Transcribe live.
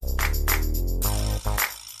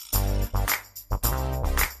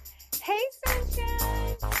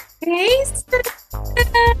Hey, Steph.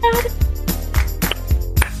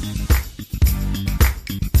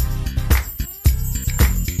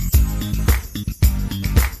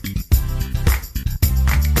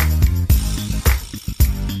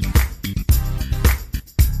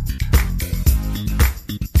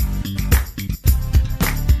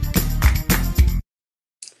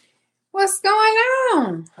 What's going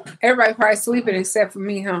on? Everybody probably sleeping except for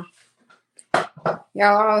me, huh?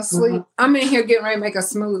 Y'all all asleep. Mm-hmm. I'm in here getting ready to make a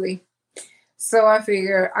smoothie. So I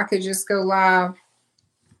figured I could just go live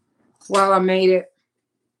while I made it.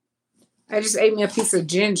 I just ate me a piece of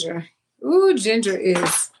ginger. Ooh, ginger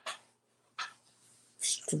is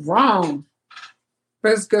strong,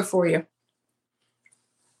 but it's good for you.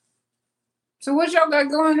 So what y'all got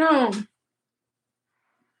going on?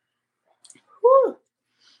 Whew.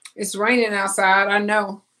 It's raining outside, I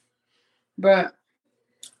know, but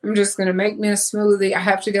I'm just going to make me a smoothie. I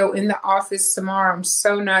have to go in the office tomorrow. I'm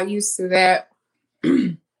so not used to that.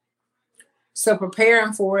 So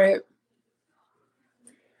preparing for it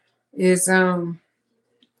is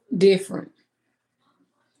different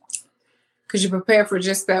because you prepare for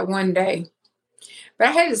just that one day. But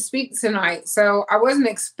I had to speak tonight, so I wasn't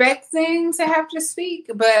expecting to have to speak,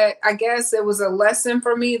 but I guess it was a lesson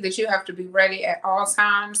for me that you have to be ready at all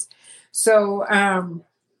times. So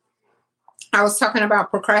I was talking about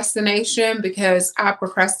procrastination because I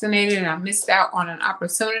procrastinated and I missed out on an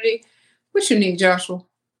opportunity. What you need, Joshua?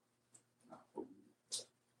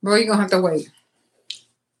 Boy, you're going to have to wait.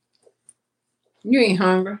 You ain't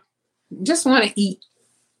hungry. You just want to eat.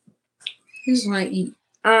 You just want to eat.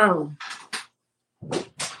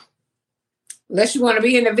 Unless you want to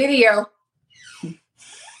be in the video.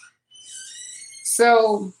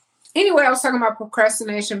 So, anyway, I was talking about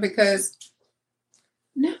procrastination because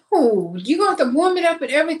no, you're going to have to warm it up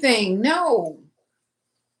and everything. No.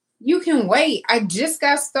 You can wait. I just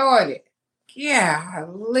got started.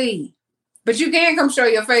 Golly. But you can come show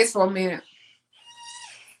your face for a minute.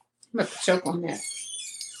 I'm about to choke on that.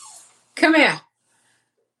 Come here.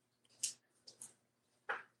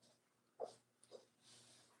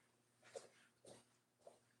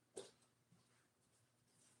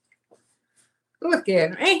 Look at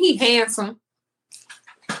him. Ain't he handsome?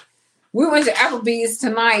 We went to Applebee's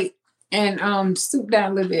tonight and stooped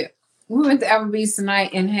down a little bit. We went to Applebee's tonight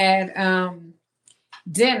and had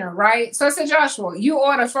dinner, right? So I said, Joshua, you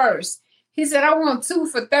order first. He said, I want 2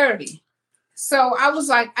 for $30. So I was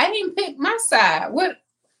like, I didn't pick my side. What?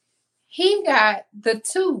 He got the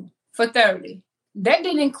 2 for $30. That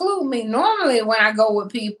didn't include me. Normally, when I go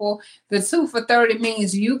with people, the 2 for $30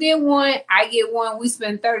 means you get one, I get one, we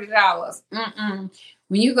spend $30.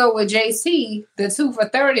 When you go with JC, the 2 for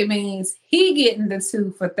 $30 means he getting the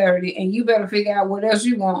 2 for $30, and you better figure out what else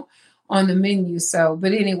you want on the menu. So,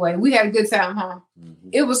 but anyway, we had a good time, huh? Mm-hmm.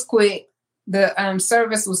 It was quick. The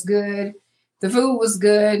service was good. The food was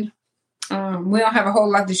good. We don't have a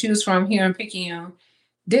whole lot to choose from here in Picayune.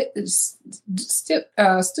 Stoop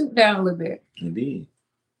down a little bit. Indeed.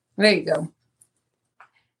 There you go.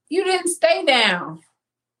 You didn't stay down.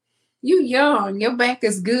 You young. Your back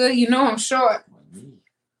is good. You know I'm short.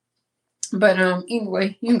 But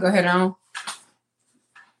anyway, you can go ahead on.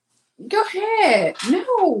 Go ahead.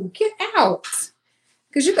 No, get out.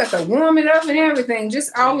 Because you got to warm it up and everything.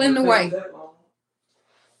 Just all in the way.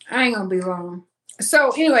 I ain't going to be long.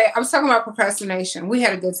 So anyway, I was talking about procrastination. We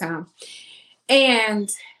had a good time. And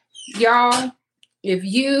y'all, if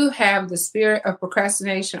you have the spirit of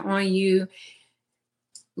procrastination on you,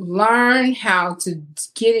 learn how to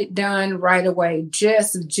get it done right away.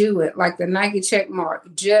 Just do it. Like the Nike check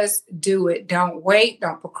mark. Just do it. Don't wait.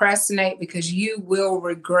 Don't procrastinate because you will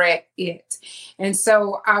regret it. And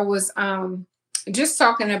so I was just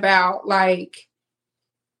talking about, like,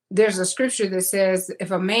 there's a scripture that says,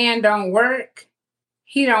 if a man don't work,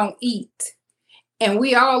 he don't eat. And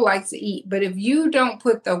we all like to eat. But if you don't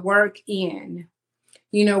put the work in,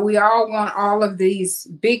 you know, we all want all of these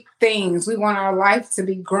big things. We want our life to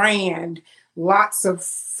be grand, lots of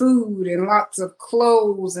food and lots of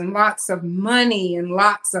clothes and lots of money and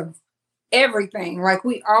lots of everything. Like,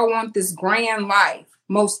 we all want this grand life,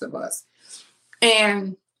 most of us.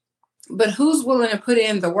 But who's willing to put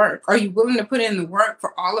in the work? Are you willing to put in the work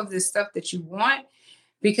for all of this stuff that you want?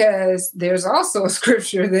 Because there's also a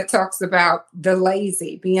scripture that talks about the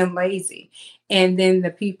lazy, being lazy. And then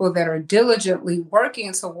the people that are diligently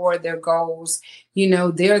working toward their goals, you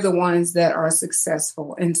know, they're the ones that are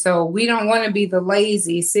successful. And so we don't want to be the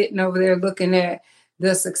lazy sitting over there looking at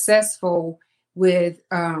the successful with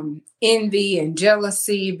envy and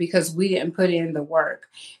jealousy because we didn't put in the work.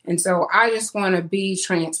 And so I just want to be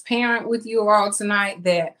transparent with you all tonight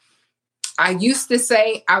that I used to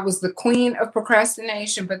say I was the queen of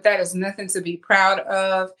procrastination, but that is nothing to be proud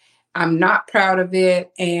of. I'm not proud of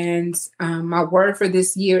it. And my word for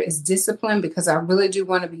this year is discipline, because I really do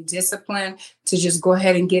want to be disciplined to just go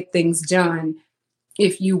ahead and get things done.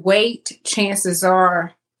 If you wait, chances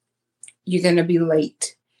are you're going to be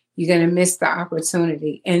late. You're going to miss the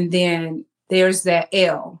opportunity. And then there's that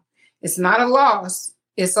L. It's not a loss,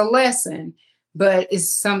 it's a lesson, but it's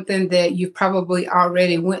something that you probably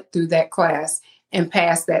already went through that class and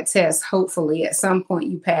passed that test. Hopefully at some point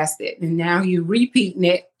you passed it, and now you're repeating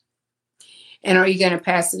it. And are you going to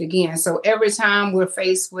pass it again? So every time we're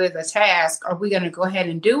faced with a task, are we going to go ahead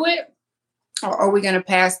and do it? Or are we going to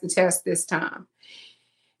pass the test this time?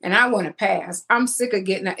 And I want to pass. I'm sick of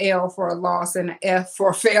getting an L for a loss and an F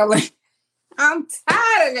for failing. I'm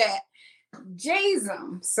tired of that. Jesus.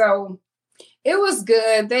 So it was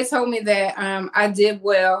good. They told me that I did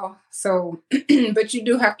well. So, but you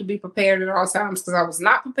do have to be prepared at all times, because I was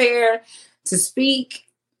not prepared to speak.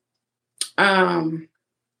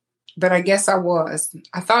 But I guess I was.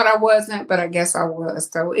 I thought I wasn't, but I guess I was.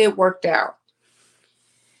 So it worked out.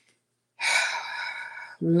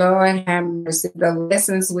 Lord have mercy. The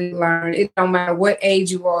lessons we learn, it don't matter what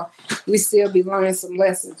age you are, we still be learning some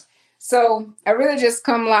lessons. So I really just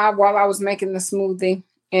come live while I was making the smoothie.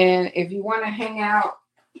 And if you want to hang out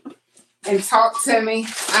and talk to me,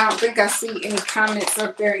 I don't think I see any comments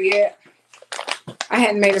up there yet. I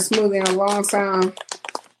hadn't made a smoothie in a long time.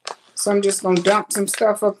 So I'm just going to dump some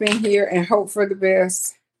stuff up in here and hope for the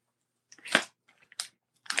best.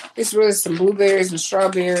 It's really some blueberries and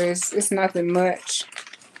strawberries. It's nothing much.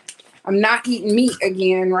 I'm not eating meat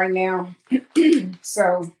again right now.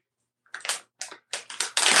 So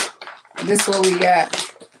this is what we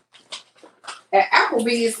got. At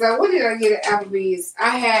Applebee's, though, what did I get at Applebee's?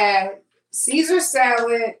 I had Caesar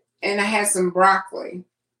salad and I had some broccoli.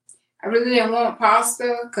 I really didn't want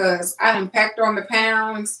pasta because I done packed on the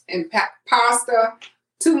pounds, and pasta,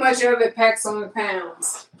 too much of it packs on the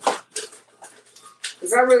pounds.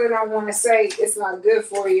 Because I really don't want to say it's not good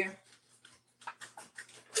for you.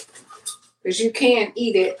 Because you can't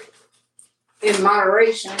eat it in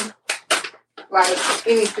moderation like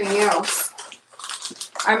anything else.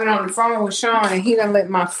 I've been on the phone with Sean, and he done let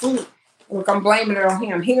my fruit, look, I'm blaming it on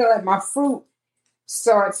him. He done let my fruit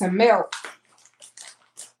start to melt.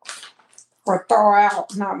 Or thaw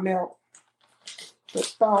out, not melt. But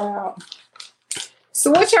thaw out. So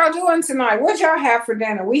what y'all doing tonight? What y'all have for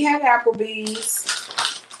dinner? We had Applebee's.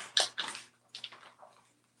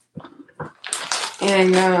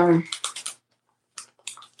 And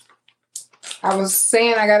I was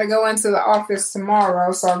saying I got to go into the office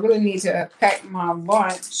tomorrow, so I really need to pack my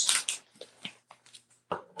lunch.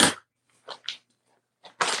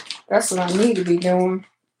 That's what I need to be doing.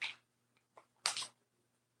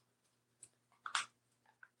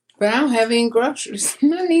 But I don't have any groceries.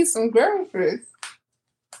 I need some groceries.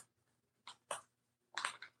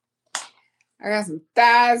 I got some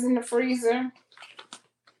thighs in the freezer.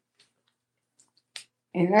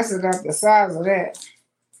 And that's about the size of that.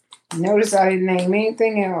 Notice I didn't name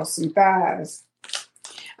anything else. Some thighs.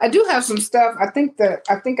 I do have some stuff. I think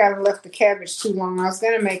I left the cabbage too long. I was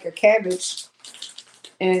gonna make a cabbage,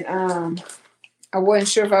 and I wasn't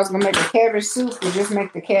sure if I was gonna make a cabbage soup or just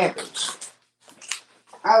make the cabbage.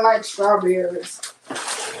 I like strawberries.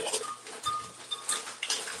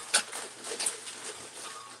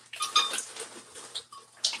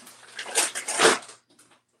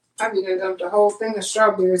 I'm gonna dump the whole thing of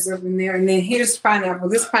strawberries up in there, and then here's pineapple.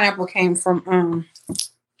 This pineapple came from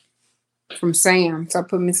Sam, so I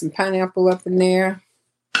put me some pineapple up in there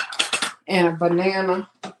and a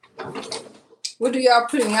banana. What do y'all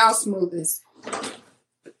put in y'all smoothies?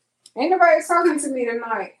 Ain't nobody talking to me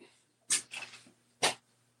tonight.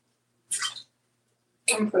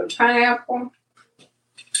 I'm gonna put pineapple.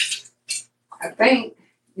 I think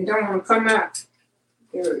it don't want to come out.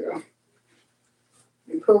 Here we go.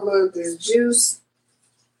 And put a little of this juice.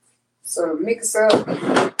 So mix up.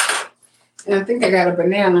 And I think I got a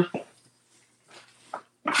banana.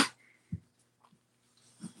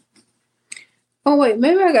 Oh wait,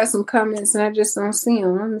 maybe I got some comments and I just don't see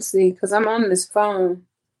them. Let me see, because I'm on this phone.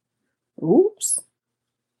 Oops.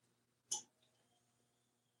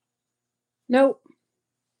 Nope.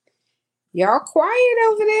 Y'all quiet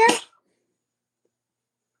over there.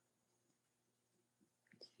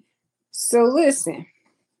 So listen,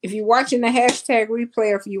 if you're watching the hashtag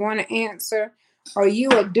replay, if you want to answer, are you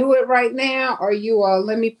a do it right now, or you a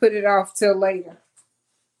let me put it off till later?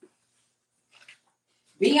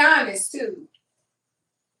 Be honest too.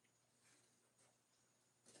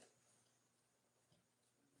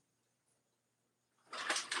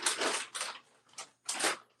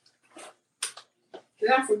 Did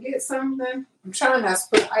I forget something? I'm trying not to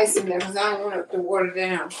put ice in there because I don't want it to water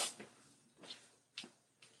down.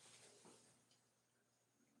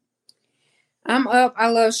 I'm up. I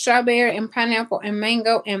love strawberry and pineapple and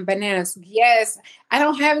mango and bananas. Yes, I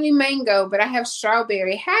don't have any mango, but I have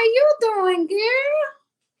strawberry. How you doing, girl?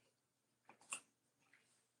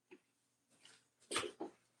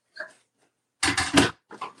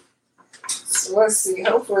 So let's see.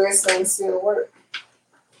 Hopefully this thing still works.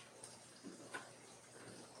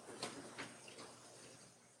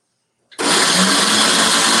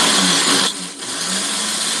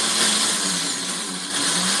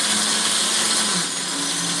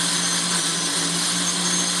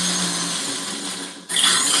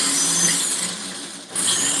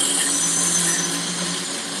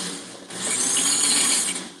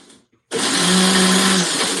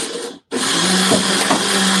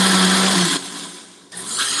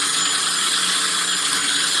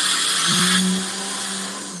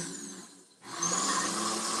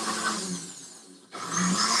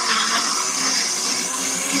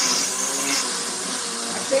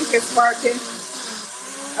 I think it's working.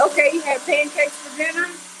 Okay, you had pancakes for dinner?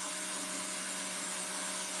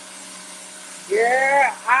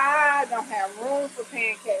 Yeah, I don't have room for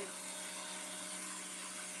pancakes.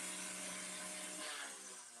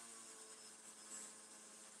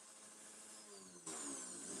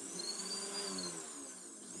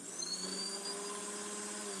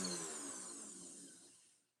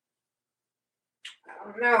 I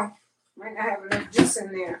don't know. Might not have enough juice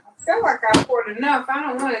in there. I feel like I poured enough. I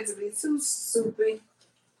don't want it to be too soupy.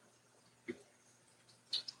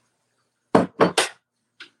 I'll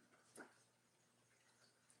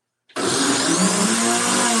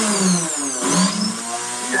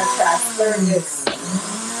try to stir this.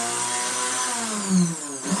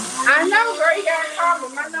 I know, girl, you gotta call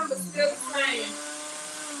me. My number's still the same.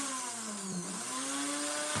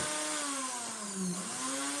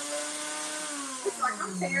 It's like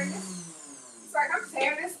I'm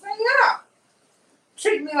tearing this thing up.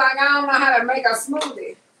 Treat me like I don't know how to make a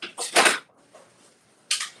smoothie.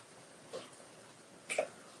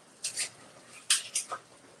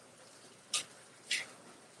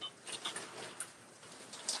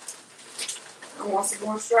 I want some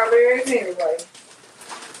more strawberries anyway.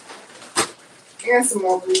 And some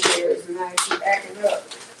more blueberries, and I keep acting up.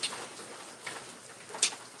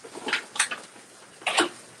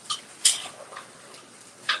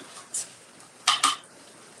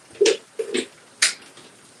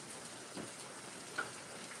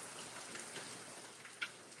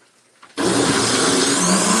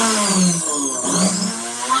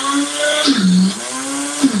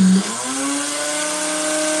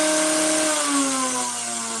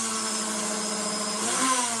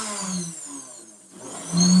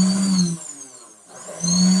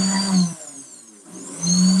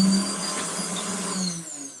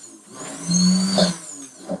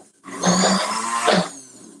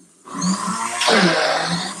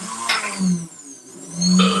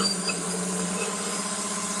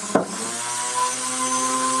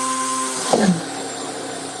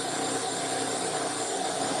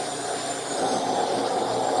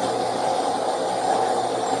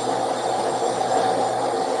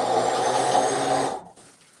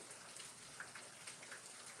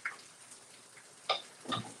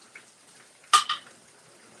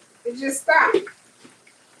 It just stopped. Ooh,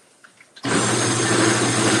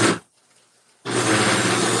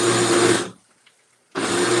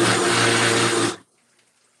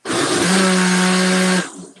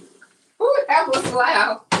 that was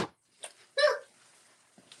loud.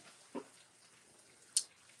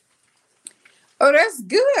 Oh, that's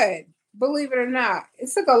good. Believe it or not. It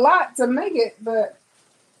took a lot to make it, but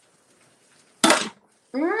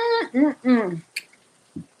I'm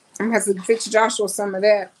gonna have to fix Joshua some of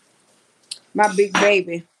that. My big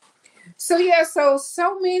baby. So yeah, so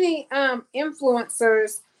many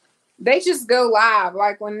influencers, they just go live.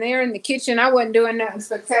 Like when they're in the kitchen, I wasn't doing nothing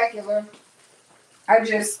spectacular. I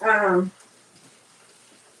just know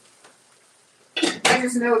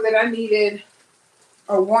that I needed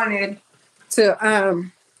or wanted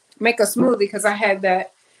to make a smoothie because I had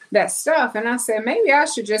that stuff, and I said maybe I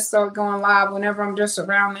should just start going live whenever I'm just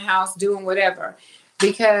around the house doing whatever,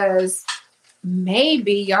 because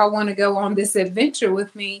maybe y'all want to go on this adventure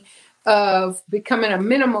with me of becoming a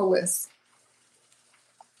minimalist.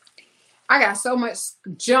 I got so much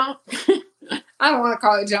junk. I don't want to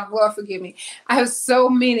call it junk. Lord, forgive me. I have so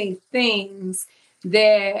many things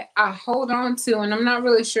that I hold on to, and I'm not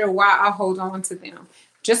really sure why I hold on to them.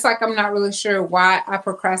 Just like I'm not really sure why I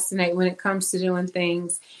procrastinate when it comes to doing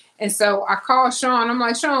things. And so I called Sean. I'm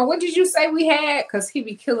like, Sean, what did you say we had? Because he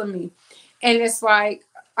be killing me. And it's like,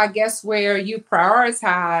 I guess where you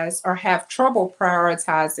prioritize or have trouble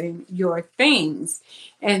prioritizing your things.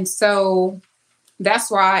 And so that's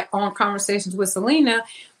why on Conversations with Selena,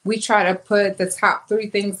 we try to put the top 3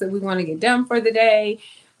 things that we want to get done for the day.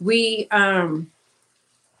 We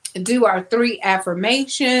do our 3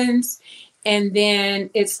 affirmations. And then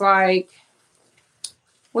it's like,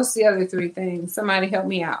 what's the other 3 things? Somebody help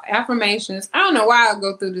me out. Affirmations. I don't know why I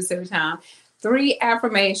go through this every time. 3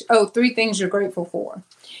 affirmations. 3 things you're grateful for.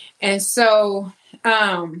 And so,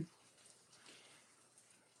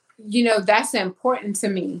 that's important to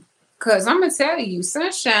me, because I'm going to tell you,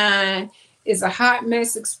 sunshine is a hot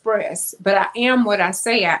mess express, but I am what I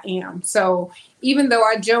say I am. So even though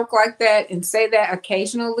I joke like that and say that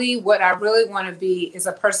occasionally, what I really want to be is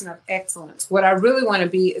a person of excellence. What I really want to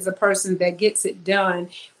be is a person that gets it done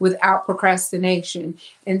without procrastination.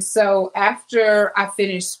 And so after I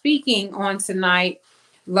finish speaking on tonight,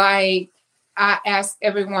 like, I asked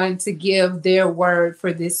everyone to give their word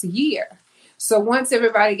for this year. So once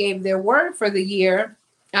everybody gave their word for the year,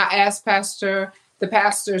 I asked the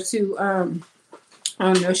pastor to, I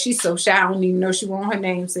don't know, she's so shy, I don't even know she want her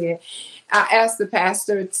name said. I asked the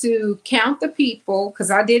pastor to count the people,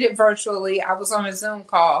 because I did it virtually. I was on a Zoom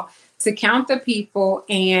call, to count the people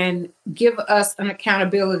and give us an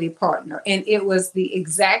accountability partner. And it was the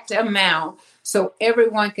exact amount, so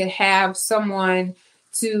everyone could have someone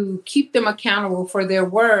to keep them accountable for their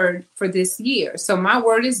word for this year. So my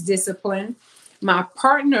word is discipline. My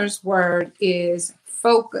partner's word is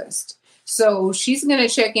focused. So she's going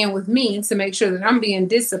to check in with me to make sure that I'm being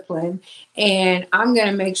disciplined, and I'm going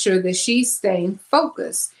to make sure that she's staying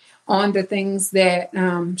focused on the things that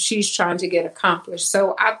she's trying to get accomplished.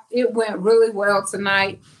 So it went really well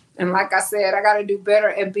tonight. And like I said, I got to do better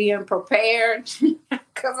at being prepared,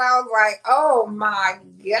 because I was like, oh my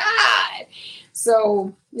God.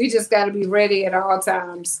 So you just got to be ready at all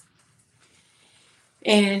times.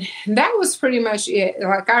 And that was pretty much it.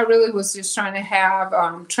 Like, I really was just trying to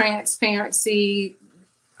have transparency,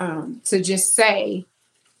 to just say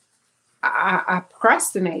I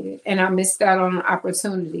procrastinated and I missed out on an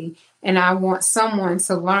opportunity, and I want someone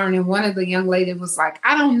to learn. And one of the young ladies was like,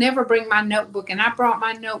 I don't never bring my notebook. And I brought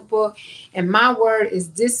my notebook, and my word is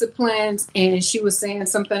disciplines. And she was saying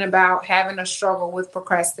something about having a struggle with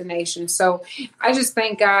procrastination. So I just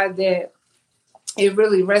thank God that it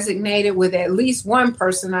really resonated with at least one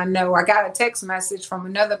person I know. I got a text message from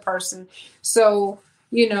another person. So,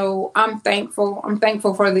 I'm thankful. I'm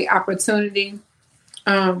thankful for the opportunity.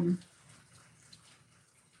 And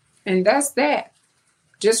that's that.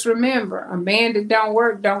 Just remember, a man that don't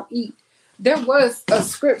work, don't eat. There was a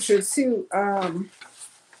scripture too,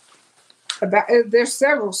 there's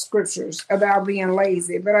several scriptures about being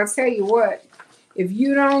lazy, but I tell you what, if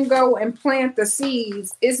you don't go and plant the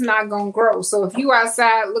seeds, it's not going to grow. So if you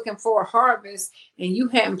outside looking for a harvest and you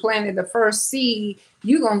hadn't planted the first seed,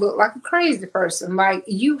 you're going to look like a crazy person. Like,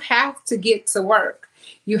 you have to get to work.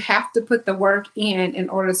 You have to put the work in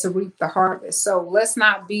order to reap the harvest. So let's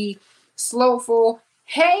not be slowful.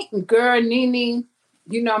 Hey, girl, Nene,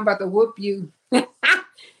 I'm about to whoop you.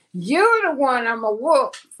 You're the one I'm a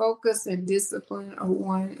whoop. Focus and discipline are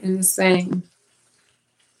one and the same.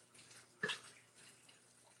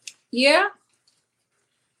 Yeah.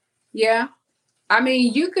 I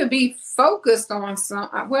mean, you could be focused on some.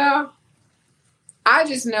 Well, I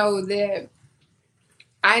just know that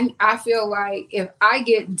I feel like if I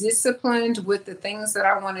get disciplined with the things that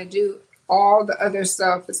I want to do, all the other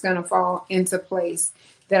stuff is going to fall into place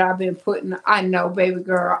that I've been putting. I know, baby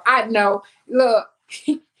girl. I know. Look,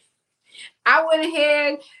 I went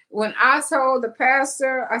ahead when I told the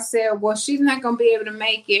pastor, I said, well, she's not going to be able to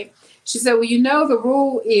make it. She said, well, the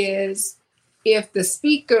rule is if the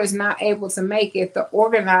speaker is not able to make it, the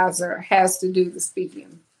organizer has to do the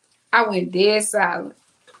speaking. I went dead silent.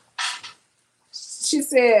 She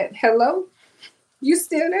said, hello, you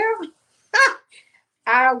still there?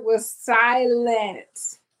 I was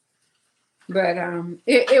silent. But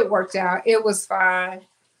it worked out. It was fine.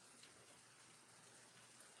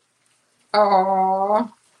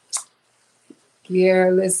 Oh, yeah,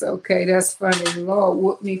 it's okay. That's funny. Lord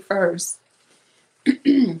whooped me first.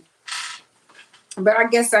 But I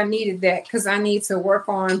guess I needed that, because I need to work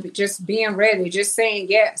on just being ready, just saying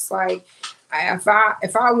yes. Like, if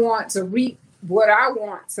I want to reap what I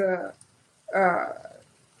want to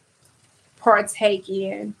partake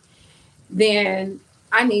in, then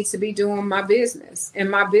I need to be doing my business.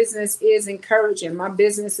 And my business is encouraging. My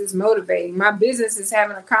business is motivating. My business is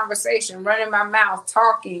having a conversation, running my mouth,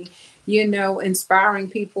 talking, inspiring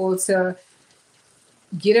people to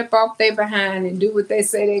get up off their behind and do what they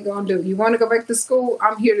say they're going to do. You want to go back to school?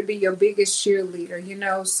 I'm here to be your biggest cheerleader, you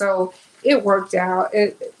know? So it worked out.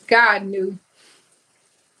 God knew.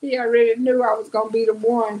 He already knew I was going to be the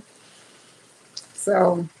one.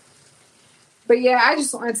 So, but yeah, I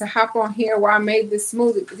just wanted to hop on here while I made this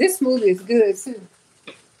smoothie. This smoothie is good too.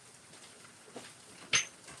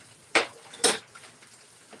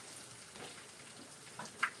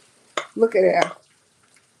 Look at that.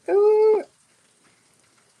 Ooh.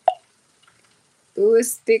 Ooh,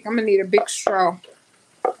 it's thick. I'm going to need a big straw.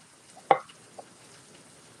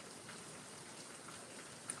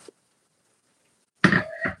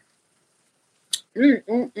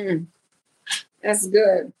 That's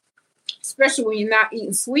good. Especially when you're not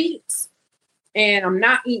eating sweets. And I'm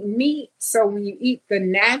not eating meat. So when you eat the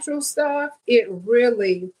natural stuff, it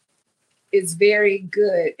really is very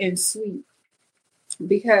good and sweet.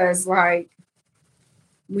 Because, like,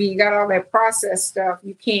 when you got all that processed stuff,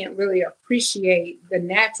 you can't really appreciate the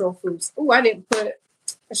natural foods. Oh, I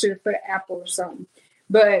should have put apple or something.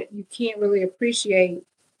 But you can't really appreciate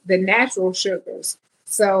the natural sugars.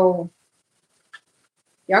 So,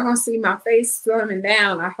 y'all gonna see my face slimming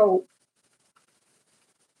down, I hope.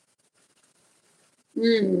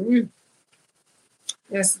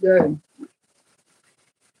 That's good.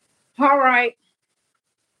 All right.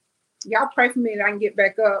 Y'all pray for me that I can get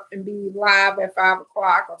back up and be live at 5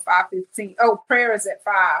 o'clock or 5:15. Oh, prayer is at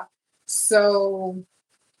 5. So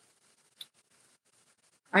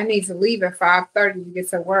I need to leave at 5:30 to get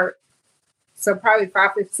to work. So probably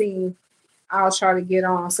 5:15, I'll try to get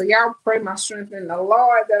on. So y'all pray my strength in the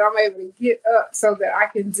Lord that I'm able to get up so that I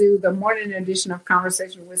can do the morning edition of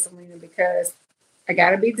Conversation with Selena, because I got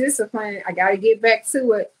to be disciplined. I got to get back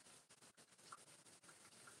to it.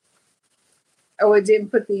 Oh, it didn't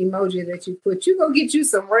put the emoji that you put. You go get you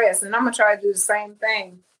some rest, and I'm going to try to do the same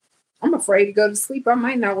thing. I'm afraid to go to sleep. I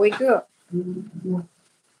might not wake up.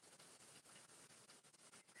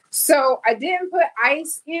 So I didn't put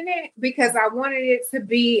ice in it because I wanted it to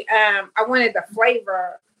be, I wanted the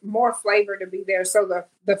flavor, more flavor to be there. So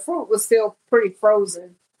the fruit was still pretty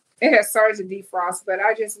frozen. It has started to defrost, but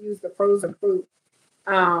I just used the frozen fruit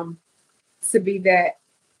to be that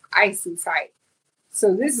icy type.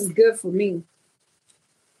 So this is good for me.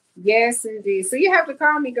 Yes, indeed. So you have to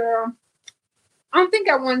call me, girl. I don't think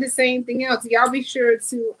I wanted to say anything else. Y'all be sure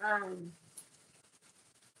to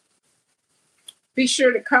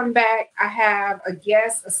come back. I have a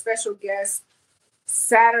special guest,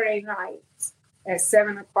 Saturday night at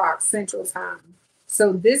 7 o'clock Central Time.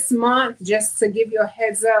 So this month, just to give you a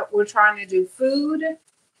heads up, we're trying to do food,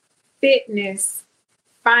 fitness,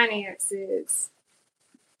 finances,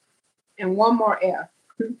 and one more F.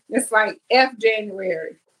 It's like F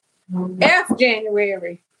January. F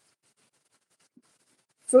January.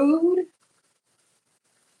 Food,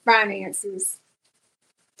 finances.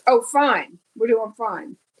 Oh, fun. We're doing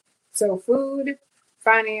fun. So food,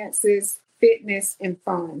 finances, fitness, and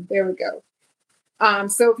fun. There we go.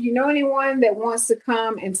 So if you know anyone that wants to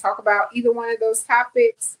come and talk about either one of those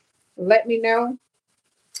topics, let me know.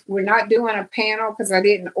 We're not doing a panel because I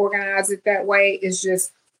didn't organize it that way. It's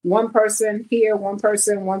just one person here, one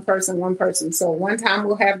person, one person, one person. So one time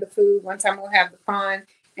we'll have the food, one time we'll have the fun,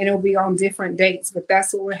 and it'll be on different dates. But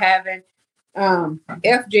that's what we're having.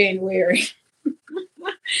 F January.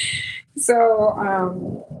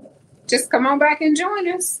 So just come on back and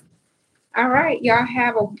join us. All right. Y'all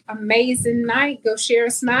have an amazing night. Go share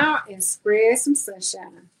a smile and spread some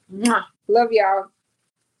sunshine. Mwah. Love y'all.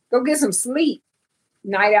 Go get some sleep,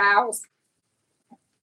 night owls.